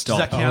never Does stop.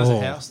 that count as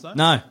a house, though?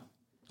 No.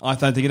 I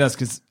don't think it does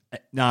because...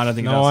 No, I don't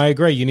think it No, does. I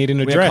agree. You need an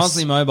We're address.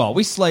 constantly mobile.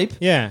 We sleep.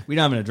 Yeah. We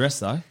don't have an address,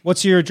 though.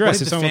 What's your What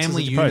address? if the someone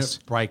family wants to unit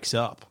post? breaks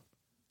up?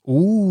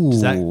 Ooh.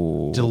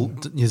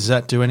 Does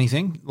that do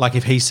anything? Like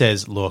if he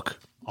says, look,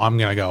 I'm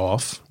going to go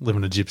off,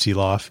 living a gypsy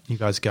life. You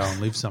guys go and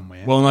live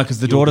somewhere. Well, no, because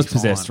the You'll daughter's be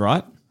fine. possessed,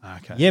 right?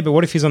 Okay. Yeah, but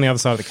what if he's on the other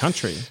side of the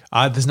country?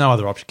 There's no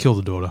other option. Kill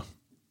the daughter.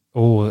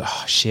 Oh,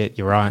 shit.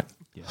 You're right.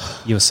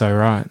 You're so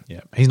right.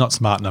 Yeah. He's not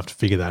smart enough to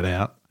figure that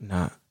out.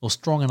 Nah. Or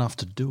strong enough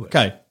to do it.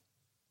 Okay.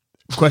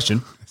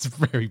 Question. It's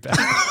very bad.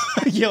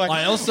 You're like,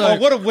 I also-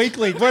 what a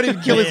weakling. Why did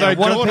he kill his Yeah, own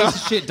what daughter? a piece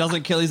of shit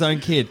doesn't kill his own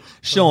kid.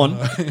 Sean,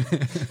 I'm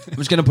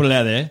just going to put it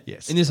out there.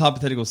 Yes. In this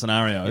hypothetical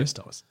scenario, Yes,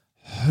 Thomas.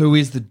 who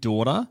is the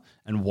daughter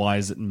and why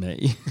is it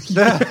me?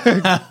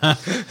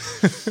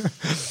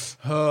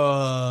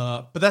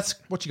 But that's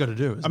what you got to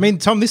do. I mean,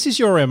 Tom, this is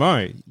your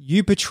MO.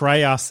 You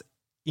portray us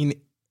in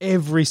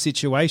every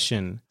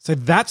situation. So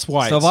that's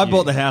why So it's if I you.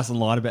 bought the house and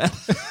lied about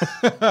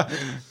it,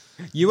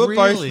 You were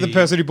Really? both the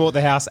person who bought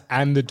the house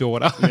and the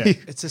daughter.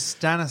 it's a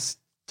Stannis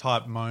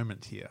type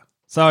moment here.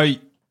 so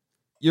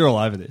you're all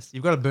over this.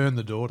 You've got to burn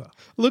the daughter.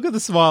 Look at the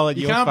smile on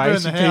You your can't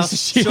face, burn you the piece house.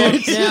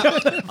 of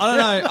shit. Now,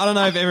 I don't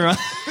know if everyone,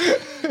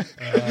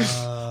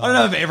 I don't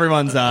know if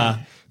everyone's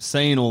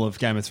seen all of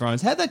Game of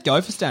Thrones. How'd that go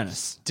for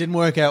Stannis? Didn't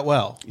work out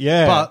well.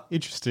 Yeah, But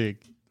interesting.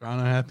 there are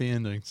no happy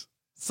endings.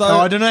 So No,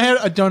 I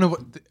don't know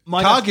what.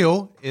 My-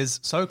 Cargill is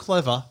so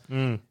clever.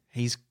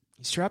 He's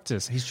trapped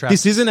us. He's trapped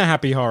This isn't a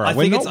happy horror. I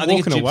We're think not it's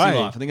walking gypsy away.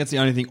 life. I think that's the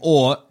only thing.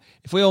 Or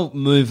if we all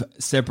move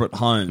separate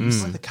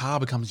homes, like the car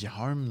becomes your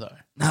home, though.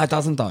 no, it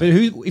doesn't though. But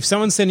who? If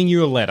someone's sending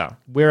you a letter,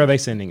 where are they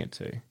sending it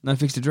to? No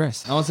fixed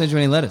address. I won't send you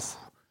any letters.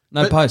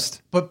 No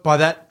post. But by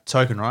that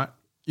token, right,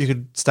 you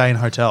could stay in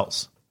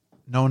hotels.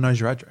 No one knows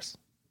your address.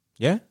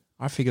 Yeah,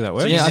 I figure that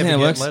works. Yeah, I think never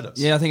that get works.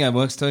 letters. Yeah, I think that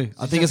works too.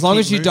 I think just as long keep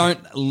as you moving.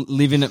 don't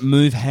live in it,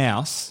 move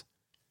house,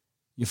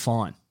 you're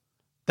fine.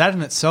 That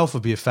in itself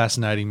would be a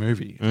fascinating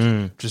movie.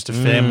 Just a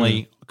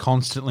family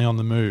constantly on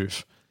the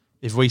move.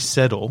 If we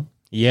settle,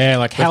 Yeah,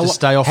 like have how to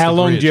stay off how the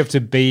long grid. do you have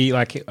to be?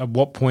 Like, at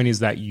what point is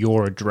that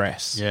your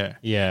address? Yeah.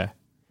 yeah.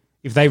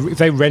 If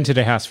they rented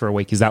a house for a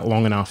week, is that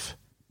long enough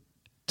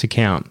to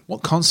count?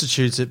 what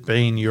constitutes it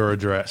being your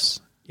address?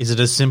 Is it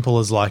as simple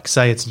as like,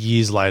 say it's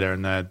years later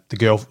and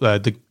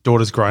the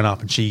daughter's grown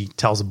up and she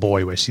tells a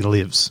boy where she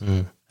lives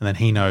and then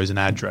he knows an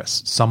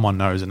address. Someone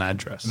knows an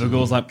address. The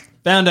girl's like,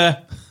 found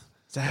her.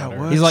 Is that how it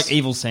works? He's like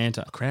evil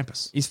Santa.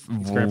 Krampus. He's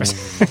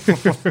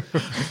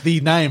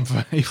The name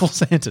for evil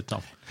Santa,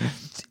 Tom.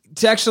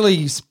 To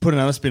actually put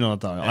another spin on it,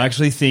 though, I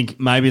actually think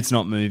maybe it's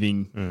not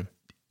moving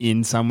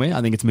in somewhere.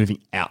 I think it's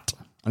moving out.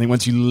 I think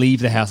once you leave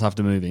the house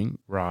after moving,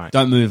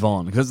 don't move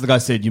on. Because as the guy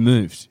said, you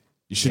moved.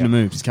 You shouldn't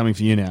have moved. It's coming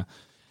for you now.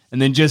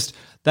 And then just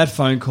that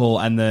phone call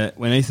and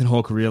when Ethan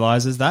Hawke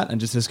realizes that and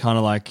just is kind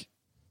of like,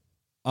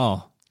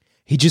 oh.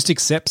 He just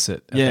accepts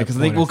it. Yeah, because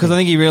I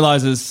think he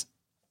realizes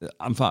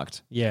I'm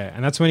fucked. Yeah,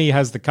 and that's when he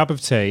has the cup of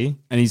tea.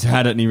 And he's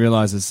had it and he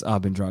realizes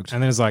I've been drugged.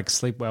 And then it's like,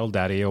 sleep well,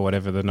 daddy, or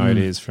whatever the note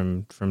is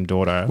from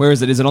daughter. Where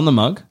is it? Is it on the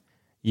mug?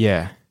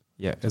 Yeah.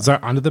 Is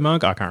that under the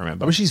mug? I can't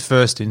remember. I wish his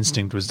first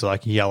instinct was to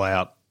like yell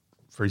out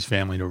for his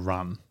family to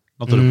run.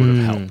 Not that it would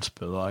have helped,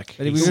 but like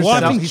the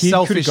wife and kid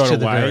could have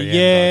got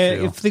away.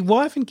 If the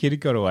wife and kid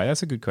had got away,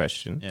 that's a good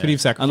question. Could he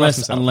have sacrificed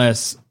himself?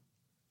 Unless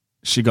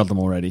she got them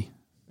already.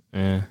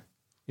 Yeah.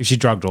 If she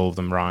drugged all of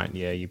them, right?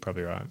 Yeah, you're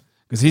probably right.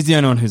 Because he's the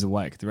only one who's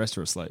awake. The rest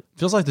are asleep.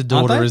 Feels like the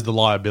daughter is the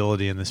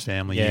liability in this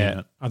family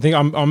unit. I think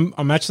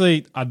I'm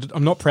actually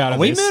I'm not proud of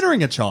this. Are we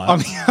murdering a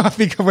child? I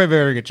think we're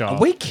murdering a child.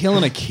 Are we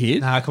killing a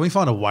kid? Nah, can we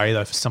find a way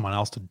though for someone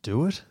else to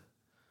do it?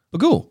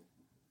 Bagul.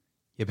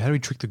 Yeah, but how do we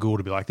trick the ghoul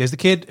to be like, there's the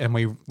kid, and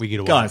we get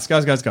away? Guys.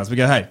 We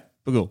go, hey,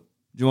 Bagul, do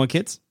you want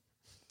kids?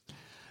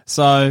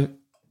 So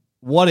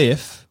what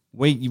if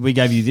we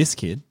gave you this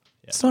kid?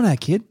 Yeah. It's not our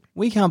kid.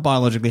 We can't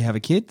biologically have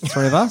a kid, the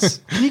three of us.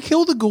 Can you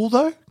kill the ghoul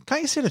though?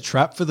 Can't you set a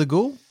trap for the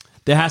ghoul?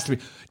 There has to be.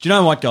 Do you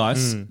know what,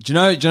 guys? Do you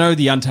know who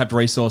the untapped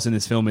resource in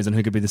this film is and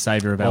who could be the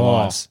savior of our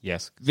lives?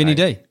 Yes. Vinny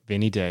D.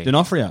 Vinny D.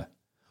 D'Onofrio.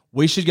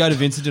 We should go to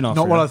Vincent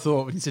D'Onofrio. Not what I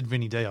thought when you said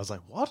Vinny D. I was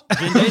like, what?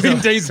 Vin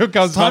Diesel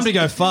comes time to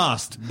go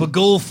fast.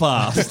 Bagul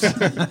fast.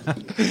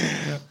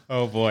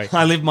 Oh, boy.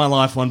 I live my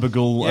life one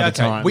Bagul at a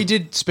time. We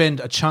did spend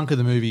a chunk of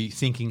the movie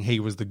thinking he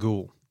was the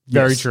ghoul.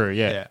 Very true,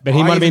 yeah. But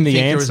he might have been the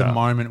answer. There was a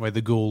moment where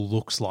the ghoul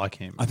looks like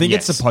him. I think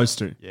it's supposed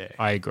to. Yeah.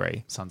 I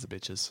agree. Sons of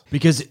bitches.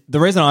 Because the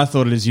reason I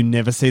thought it is you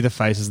never see the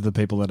faces of the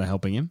people that are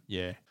helping him.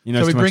 Yeah. You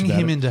know, so we bring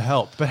him in to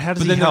help. But how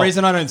does he help? But then the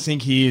reason I don't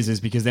think he is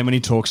because then when he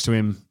talks to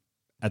him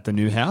at the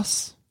new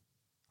house.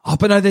 Oh,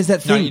 but no, there's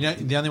that thing. No, you know,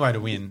 the only way to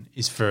win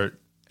is for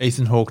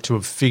Ethan Hawke to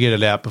have figured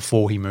it out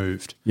before he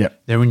moved.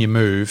 Yep. Then when you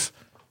move,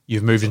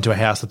 you've moved into a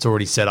house that's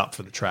already set up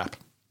for the trap.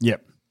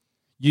 Yep.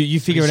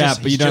 You figure it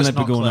out, but you don't let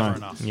Bagul know.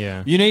 Enough.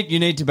 Yeah. You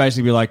need to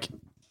basically be like,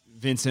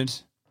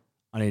 Vincent,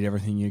 I need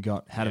everything you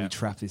got. How do we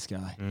trap this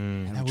guy?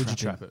 How would you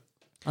trap it?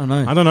 I don't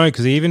know. I don't know,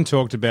 because he even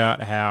talked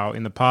about how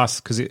in the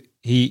past, because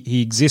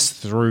he exists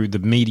through the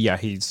media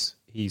he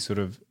sort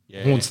of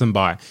haunts them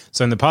by.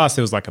 So in the past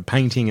there was like a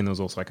painting and there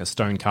was also like a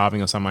stone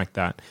carving or something like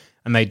that.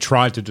 And they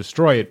tried to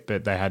destroy it,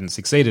 but they hadn't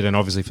succeeded. And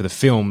obviously for the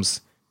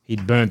films,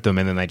 he'd burnt them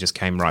and then they just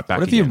came right back.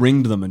 What if you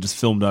ringed them and just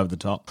filmed over the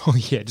top? Oh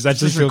yeah,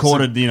 just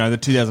recorded the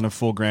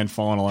 2004 grand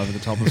final over the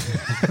top of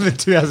the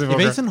 2004.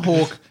 If Ethan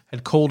Hawke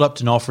had called up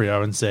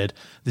D'Onofrio and said,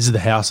 "This is the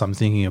house I'm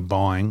thinking of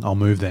buying. I'll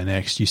move there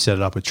next. You set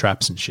it up with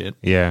traps and shit."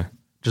 Yeah.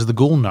 Does the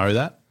ghoul know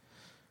that?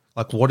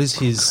 Like, what is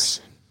his?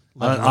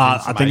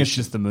 I think it's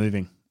just the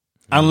moving.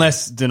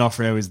 Unless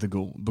D'Onofrio is the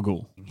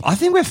Bagul. I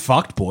think we're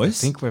fucked,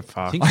 boys. I think we're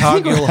fucked. I think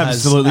Cargill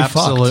has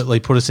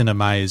absolutely put us in a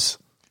maze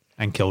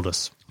and killed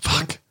us.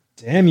 Fuck.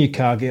 Damn you,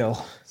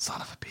 Cargill.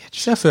 Son of a bitch.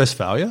 It's our first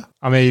failure.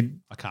 I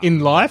mean, in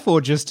life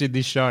or just in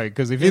this show?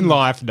 Because if in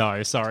life,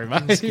 no, sorry,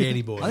 mate.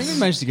 Scaredy boys. I think we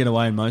managed to get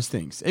away in most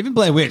things. Even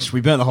Blair Witch, we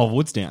burnt the whole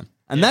woods down.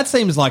 And that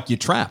seems like you're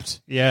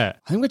trapped. Yeah.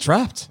 I think we're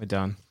trapped. We're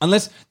done.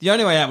 Unless the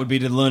only way out would be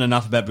to learn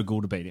enough about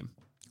Bagul to beat him.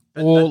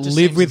 Or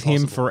live with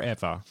him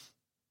forever.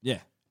 Yeah.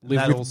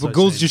 Live with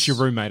Bagul's just your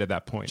roommate at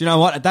that point. Do you know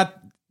what?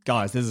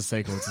 Guys, there's a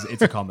sequel.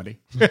 It's a comedy.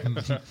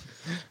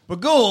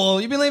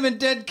 Bagul, you've been leaving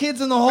dead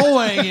kids in the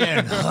hallway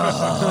again.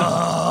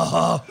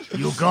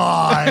 You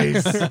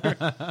guys.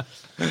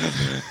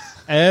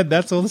 And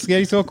that's all the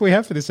Scaredy Talk we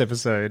have for this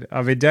episode.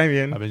 I've been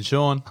Damien. I've been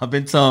Sean. I've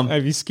been Tom.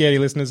 If you Scaredy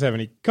listeners have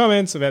any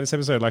comments about this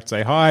episode, like to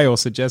say hi or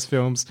suggest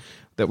films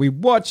that we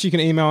watch, you can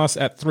email us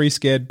at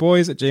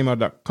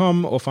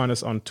 3scaredboys@gmail.com or find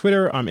us on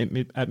Twitter. I'm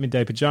at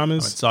Midday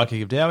Pajamas. I'm at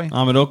Psychic of Dowie.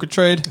 I'm at Awkward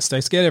Trade.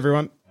 Stay scared,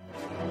 everyone.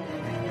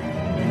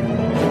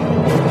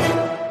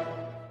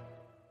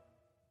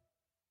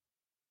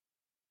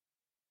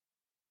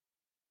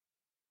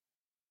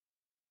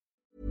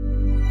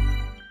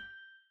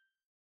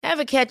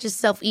 Ever catch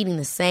yourself eating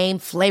the same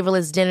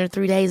flavorless dinner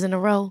 3 days in a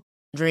row?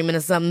 Dreaming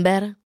of something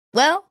better?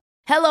 Well,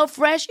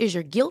 HelloFresh is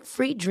your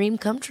guilt-free dream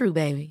come true,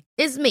 baby.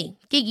 It's me,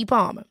 Keke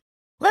Palmer.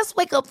 Let's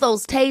wake up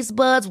those taste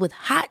buds with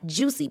hot,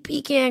 juicy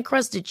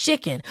pecan-crusted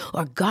chicken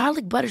or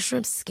garlic butter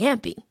shrimp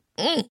scampi.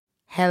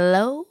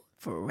 Hello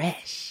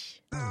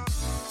Fresh.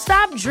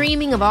 Stop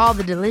dreaming of all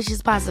the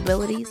delicious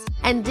possibilities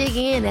and dig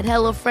in at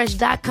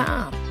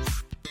HelloFresh.com.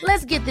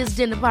 Let's get this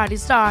dinner party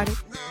started.